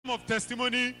of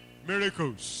testimony,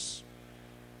 miracles,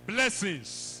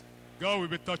 blessings. God will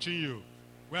be touching you.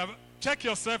 Check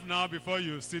yourself now before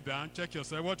you sit down. Check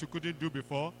yourself what you couldn't do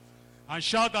before. And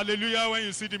shout hallelujah when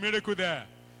you see the miracle there.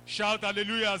 Shout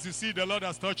hallelujah as you see the Lord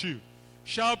has touched you.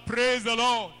 Shout praise the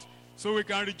Lord so we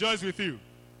can rejoice with you.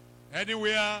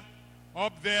 Anywhere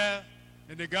up there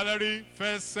in the gallery,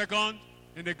 first, second,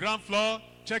 in the ground floor,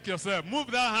 check yourself. Move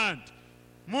that hand.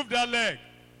 Move that leg.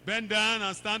 Bend down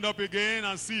and stand up again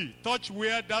and see. Touch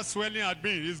where that swelling had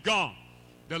been. It's gone.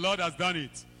 The Lord has done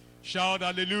it. Shout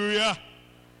hallelujah.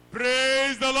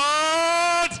 Praise the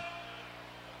Lord.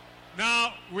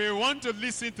 Now, we want to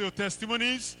listen to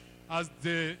testimonies as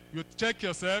you check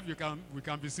yourself. We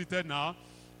can be seated now.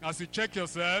 As you check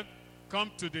yourself,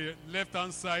 come to the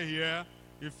left-hand side here.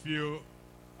 If you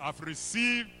have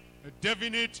received a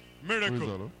definite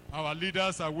miracle, our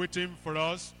leaders are waiting for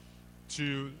us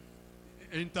to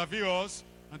interview us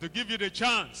and to give you the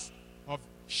chance of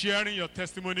sharing your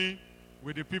testimony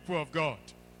with the people of God.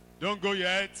 Don't go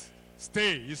yet.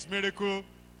 Stay. It's miracle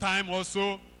time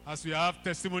also, as we have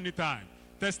testimony time.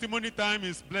 Testimony time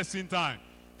is blessing time.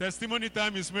 Testimony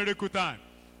time is miracle time.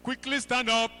 Quickly stand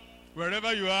up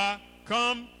wherever you are.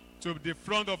 Come to the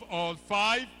front of all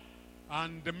five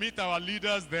and meet our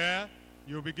leaders there.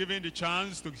 You'll be given the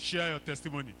chance to share your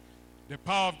testimony. The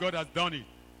power of God has done it.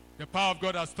 The power of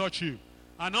God has touched you.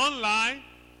 And online,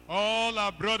 all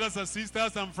our brothers and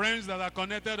sisters and friends that are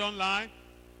connected online,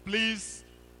 please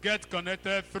get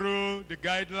connected through the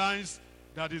guidelines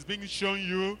that is being shown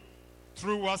you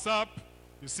through WhatsApp.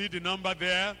 You see the number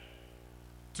there,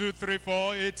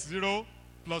 23480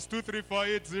 plus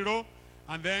 23480,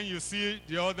 and then you see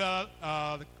the other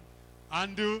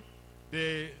handle,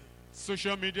 the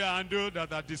social media handle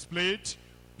that are displayed.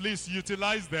 Please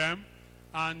utilize them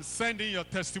and send in your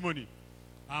testimony.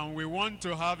 And we want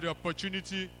to have the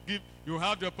opportunity, you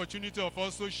have the opportunity of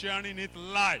also sharing it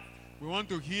live. We want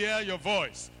to hear your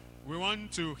voice. We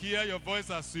want to hear your voice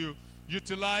as you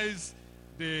utilize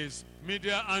this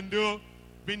media handle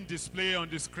being displayed on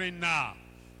the screen now.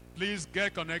 Please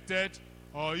get connected,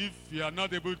 or if you are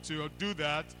not able to do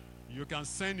that, you can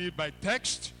send it by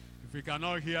text. If we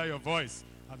cannot hear your voice,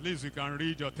 at least we can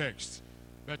read your text.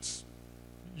 But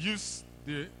use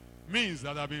the means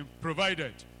that have been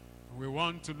provided. We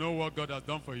want to know what God has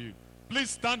done for you.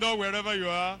 Please stand up wherever you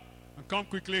are and come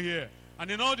quickly here. And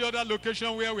in all the other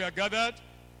locations where we are gathered,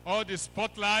 all the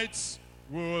spotlights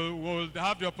will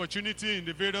have the opportunity in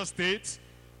the various states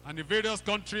and the various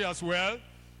countries as well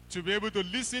to be able to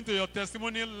listen to your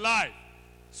testimony live.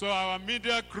 So our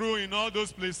media crew in all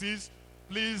those places,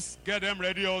 please get them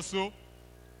ready also.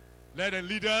 Let the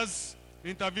leaders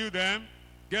interview them,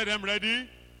 get them ready,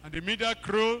 and the media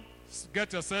crew,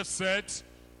 get yourself set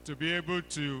to be able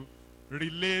to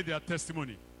relay their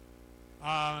testimony.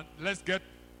 Let's get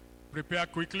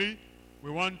prepared quickly.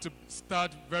 We want to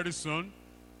start very soon.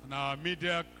 And our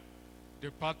media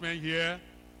department here,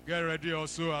 get ready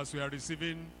also as we are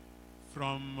receiving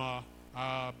from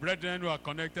our brethren who are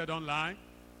connected online.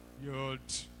 You'll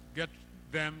get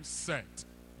them set,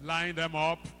 line them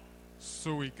up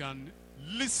so we can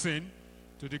listen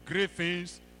to the great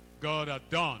things God has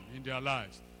done in their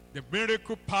lives. The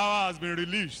miracle power has been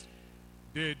released.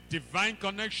 The divine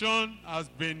connection has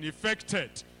been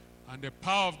effected. And the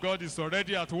power of God is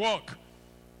already at work.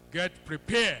 Get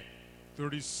prepared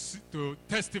to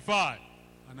testify.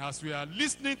 And as we are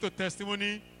listening to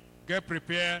testimony, get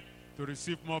prepared to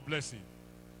receive more blessing.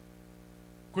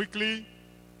 Quickly,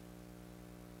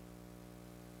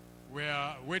 we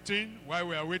are waiting. While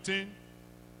we are waiting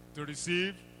to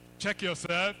receive, check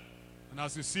yourself. And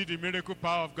as you see the miracle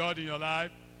power of God in your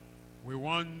life, we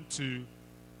want to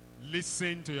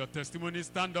listen to your testimony.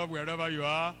 Stand up wherever you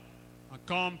are and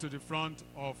come to the front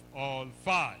of all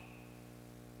five.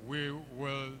 We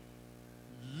will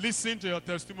listen to your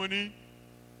testimony,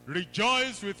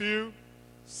 rejoice with you,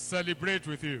 celebrate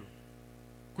with you.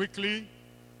 Quickly,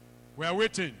 we are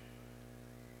waiting.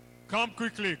 Come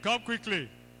quickly, come quickly.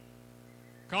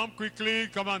 Come quickly,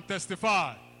 come and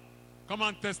testify. Come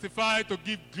and testify to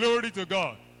give glory to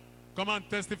God. Come and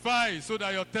testify so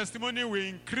that your testimony will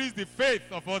increase the faith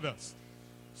of others.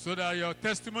 So that your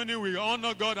testimony will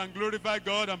honor God and glorify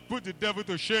God and put the devil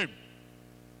to shame.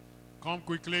 Come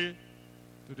quickly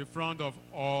to the front of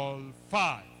all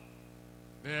five.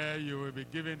 There you will be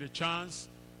given the chance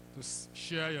to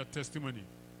share your testimony.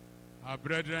 Our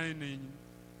brethren in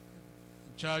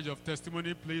charge of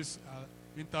testimony, please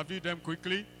interview them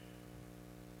quickly.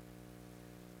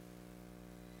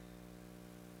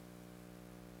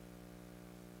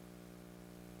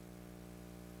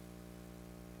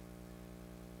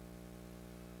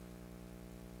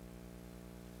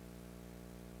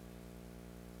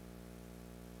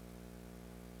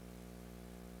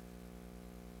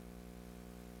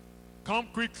 come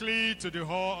quickly to the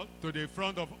hall, to the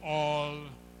front of all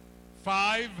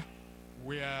 5.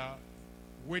 We are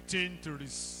waiting to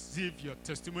receive your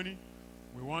testimony.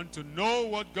 We want to know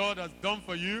what God has done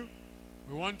for you.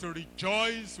 We want to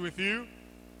rejoice with you.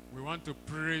 We want to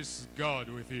praise God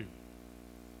with you.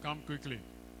 Come quickly.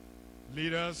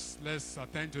 Leaders, let's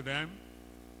attend to them.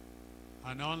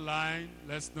 And online,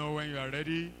 let's know when you are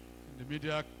ready in the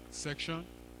media section.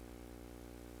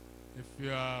 If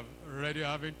you are already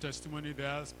having testimony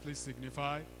there, please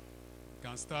signify. You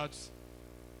can start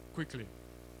quickly.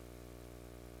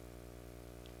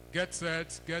 Get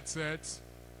set.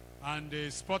 And the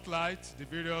spotlight, the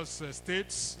various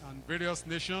states and various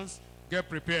nations, get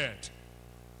prepared.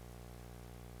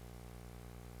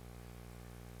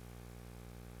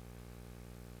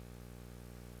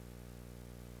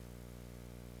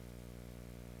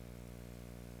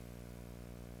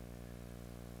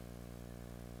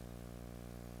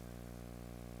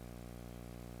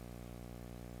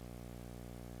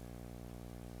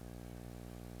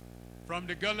 From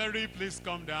the gallery, please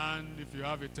come down if you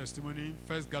have a testimony.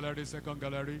 First gallery, second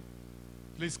gallery.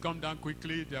 Please come down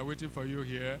quickly. They are waiting for you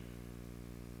here.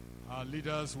 Our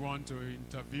leaders want to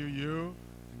interview you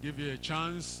and give you a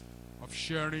chance of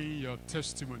sharing your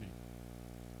testimony.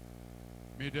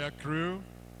 Media crew,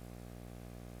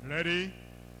 ready?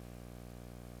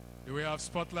 Do we have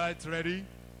spotlights ready?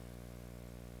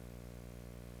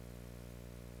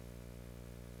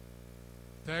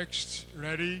 Text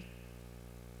ready?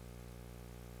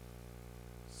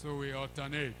 So we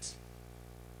alternate.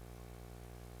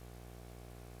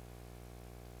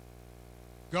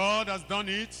 God has done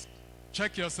it.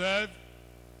 Check yourself.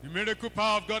 The miracle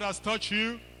power of God has touched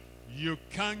you. You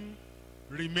can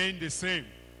remain the same.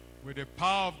 With the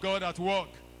power of God at work,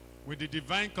 with the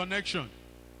divine connection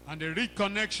and the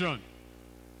reconnection.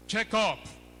 Check up.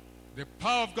 The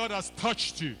power of God has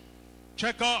touched you.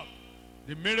 Check up.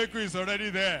 The miracle is already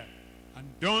there. And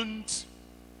don't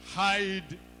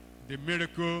hide the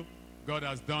miracle God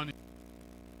has done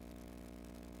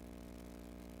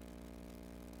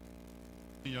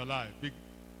in your life.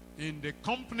 In the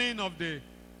company of the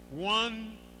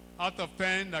 1 out of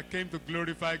 10 that came to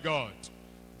glorify God.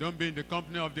 Don't be in the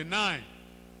company of the 9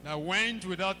 that went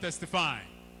without testifying.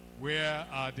 Where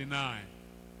are the 9?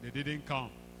 They didn't come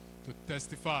to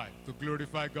testify, to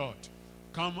glorify God.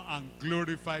 Come and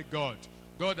glorify God.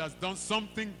 God has done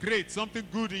something great, something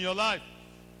good in your life.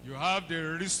 You have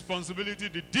the responsibility,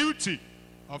 the duty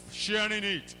of sharing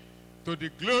it to the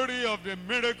glory of the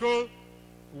miracle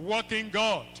working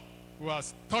God who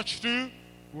has touched you,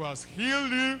 who has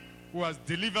healed you, who has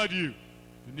delivered you.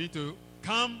 You need to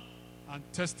come and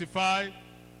testify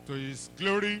to his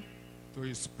glory, to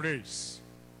his praise.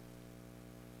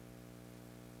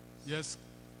 Yes,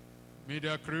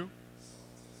 media crew.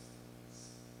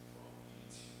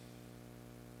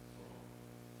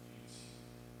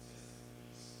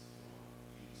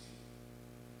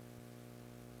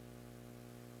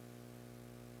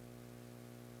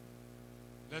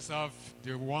 Let's have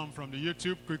the one from the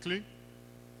YouTube quickly.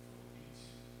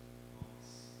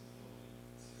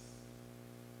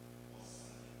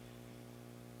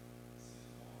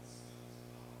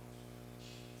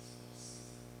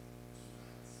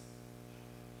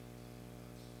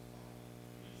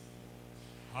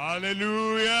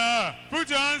 Hallelujah. Put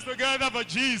your hands together for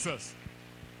Jesus.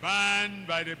 Bound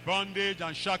by the bondage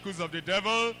and shackles of the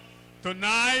devil,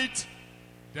 tonight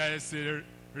there is a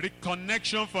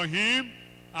reconnection for him.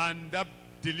 And that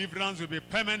deliverance will be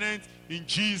permanent in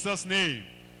Jesus' name.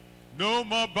 No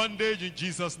more bondage in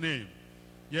Jesus' name.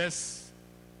 Yes.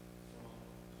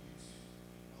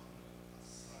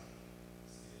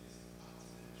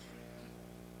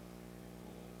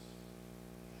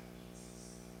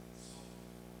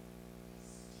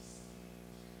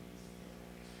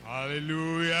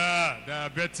 Hallelujah.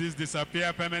 Diabetes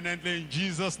disappear permanently in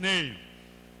Jesus' name.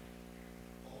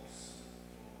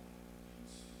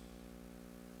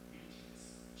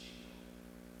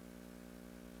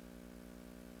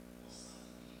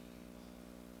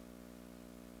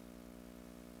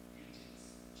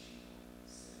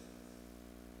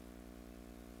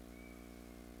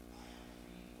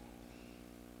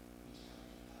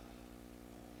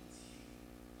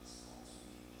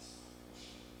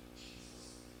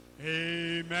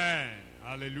 Amen.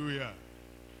 Hallelujah.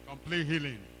 Complete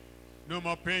healing. No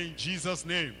more pain in Jesus'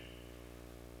 name.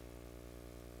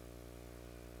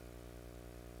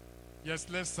 Yes,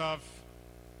 let's have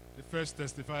the first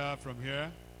testifier from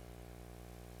here,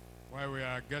 while we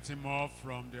are getting more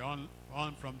from the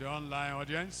online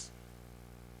audience.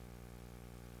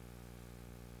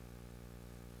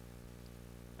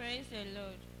 Praise the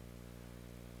Lord.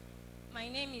 My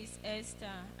name is Esther.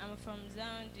 I'm from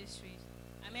Zion District.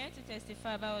 I'm here to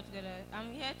testify about what God has.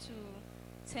 I'm here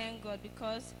to thank God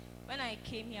because when I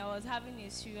came here, I was having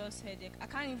a serious headache. I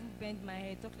can't even bend my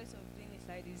head, talk less of doing it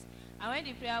like this. And when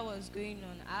the prayer was going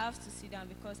on, I have to sit down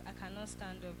because I cannot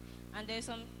stand up. And there's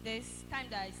time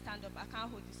that I stand up, I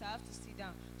can't hold it, so I have to sit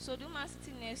down. So the woman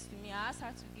sitting next to me, I asked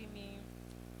her to give me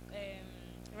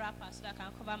wrapper so that I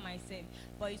can cover myself,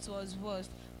 but it was worse.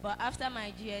 But after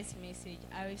my GS message,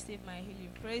 I received my healing.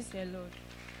 Praise the Lord.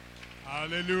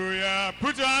 Hallelujah.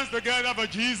 Put your hands together for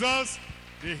Jesus.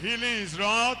 The healing is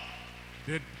wrought.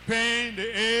 The pain,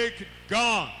 the ache,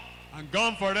 gone. And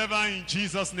gone forever in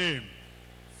Jesus' name.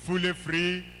 Fully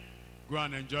free. Go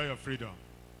and enjoy your freedom.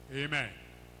 Amen.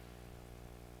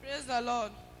 Praise the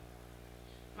Lord.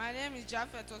 My name is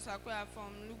Jafet Osakwea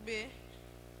from Lugbe.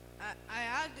 I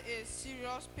had a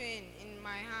serious pain in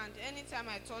my hand. Anytime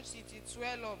I touched it, it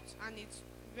swelled up and it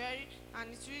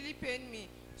really pained me.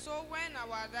 So when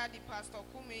our daddy, Pastor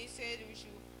Kume, he said we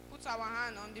should put our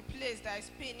hand on the place that is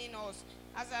paining us.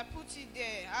 As I put it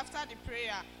there, after the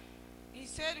prayer, he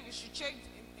said we should check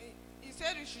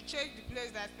the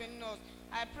place that is paining us.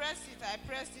 I pressed it,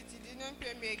 it didn't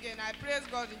pain me again. I praise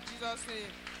God in Jesus'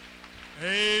 name.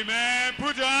 Amen.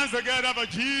 Put your hands together for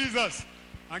Jesus.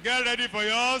 And get ready for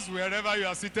yours wherever you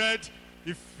are seated.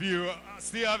 If you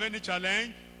still have any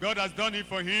challenge, God has done it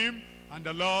for him. And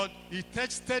the Lord, he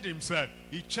tested himself.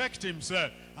 He checked himself.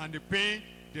 And the pain,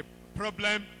 the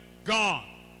problem, gone.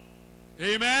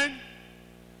 Amen.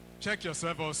 Check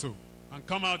yourself also. And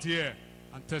come out here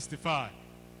and testify.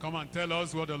 Come and tell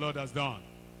us what the Lord has done.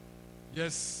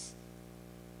 Yes.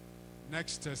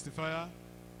 Next testifier.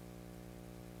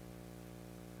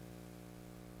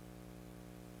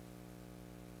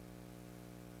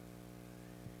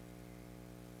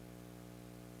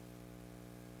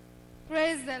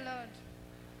 Praise the Lord.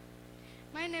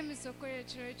 My name is Okoye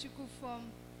Churh from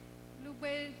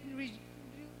Lugbe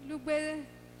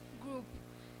Group,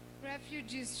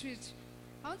 Refugee Street.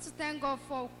 I want to thank God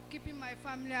for keeping my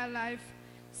family alive.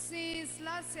 Since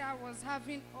last year, I was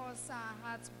having ulcer and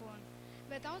heartburn.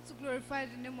 But I want to glorify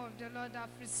the name of the Lord. I've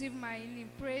received my healing.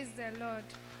 Praise the Lord.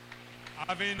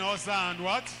 Having ulcer and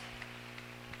what?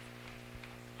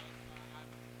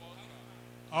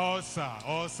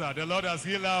 Ulcer. The Lord has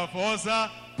healed her of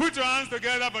ulcer. Put your hands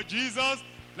together for Jesus.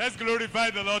 Let's glorify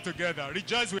the Lord together.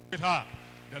 Rejoice with her.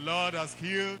 The Lord has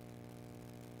healed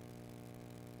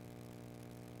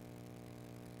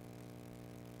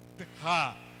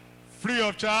her. Free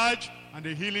of charge. And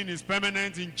the healing is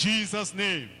permanent in Jesus'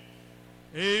 name.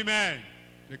 Amen.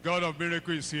 The God of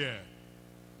miracle is here.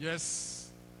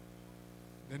 Yes.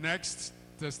 The next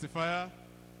testifier.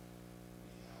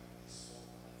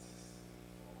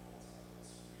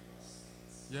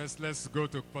 Yes, let's go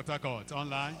to Port Harcourt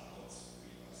online.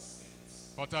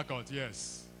 Port Harcourt,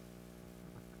 yes.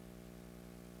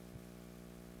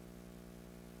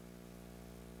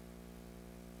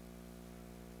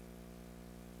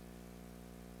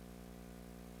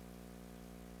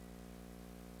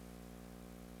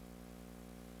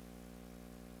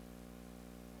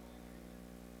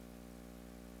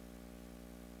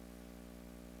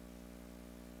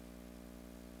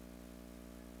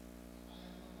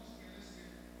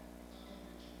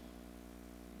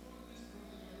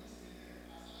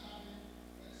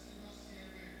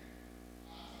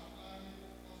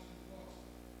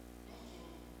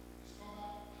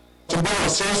 I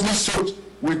was seriously soaked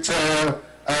with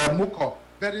mucor,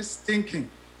 very stinking.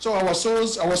 So I was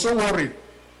so worried.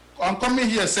 I'm coming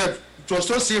here, said it was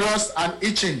so serious and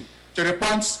itching to the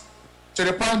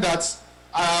point that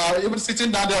even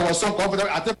sitting down there was so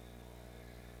comfortable.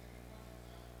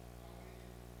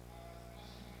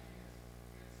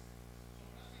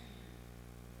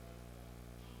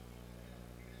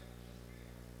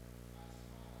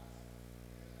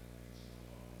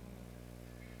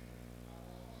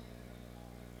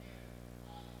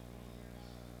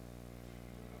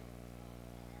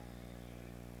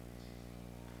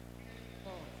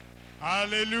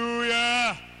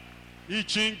 Hallelujah.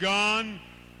 Itching gone,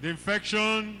 the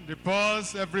infection, the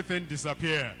pus, everything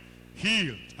disappear.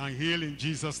 Healed and healed in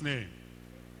Jesus' name.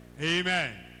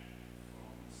 Amen.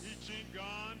 Itching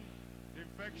gone, the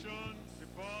infection, the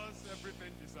pus,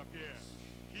 everything disappear.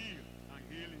 Healed and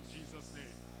healed in Jesus'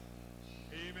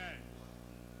 name. Amen.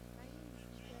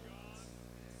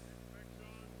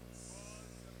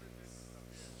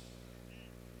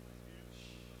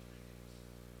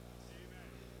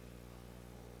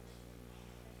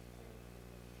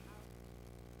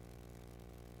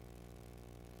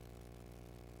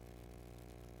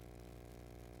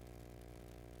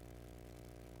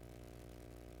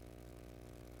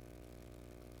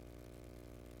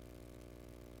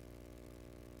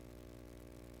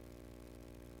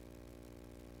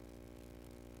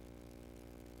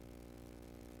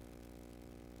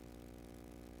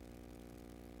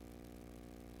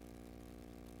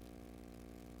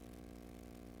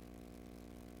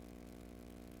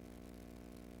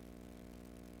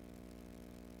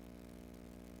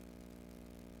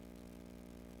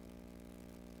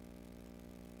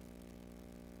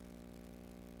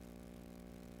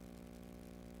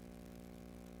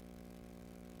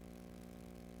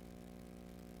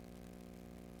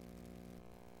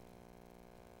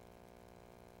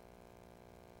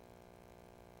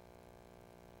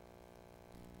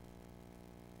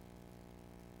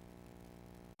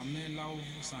 main là où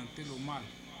vous sentez le mal.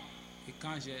 Et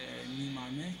quand j'ai mis ma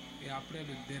main, et après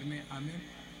le dernier amen,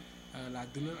 la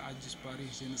douleur a disparu.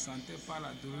 Je ne sentais pas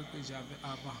la douleur que j'avais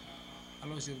avant.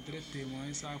 Alors je voudrais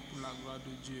témoigner ça pour la gloire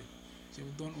de Dieu. Je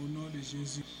vous donne au nom de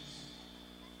Jésus.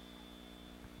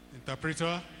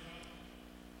 Interpreter.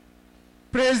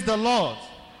 Praise the Lord.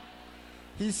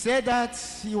 He said that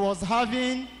he was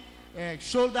having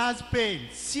shoulders pain,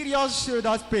 serious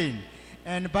shoulders pain.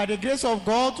 And by the grace of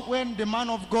God, when the man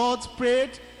of God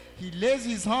prayed, he lays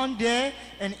his hand there,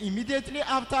 and immediately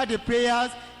after the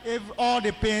prayers, all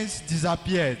the pains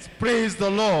disappeared. Praise the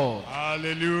Lord.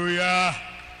 Hallelujah.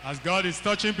 As God is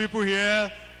touching people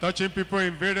here, touching people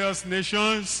in various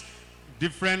nations,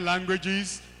 different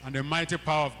languages, and the mighty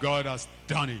power of God has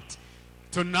done it.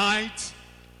 Tonight,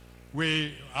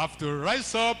 we have to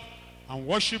rise up and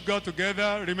worship God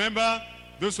together. Remember,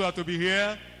 those who are to be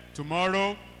here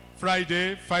tomorrow,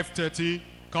 Friday, 5:30,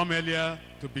 come earlier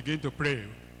to begin to pray.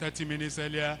 30 minutes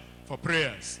earlier for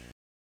prayers.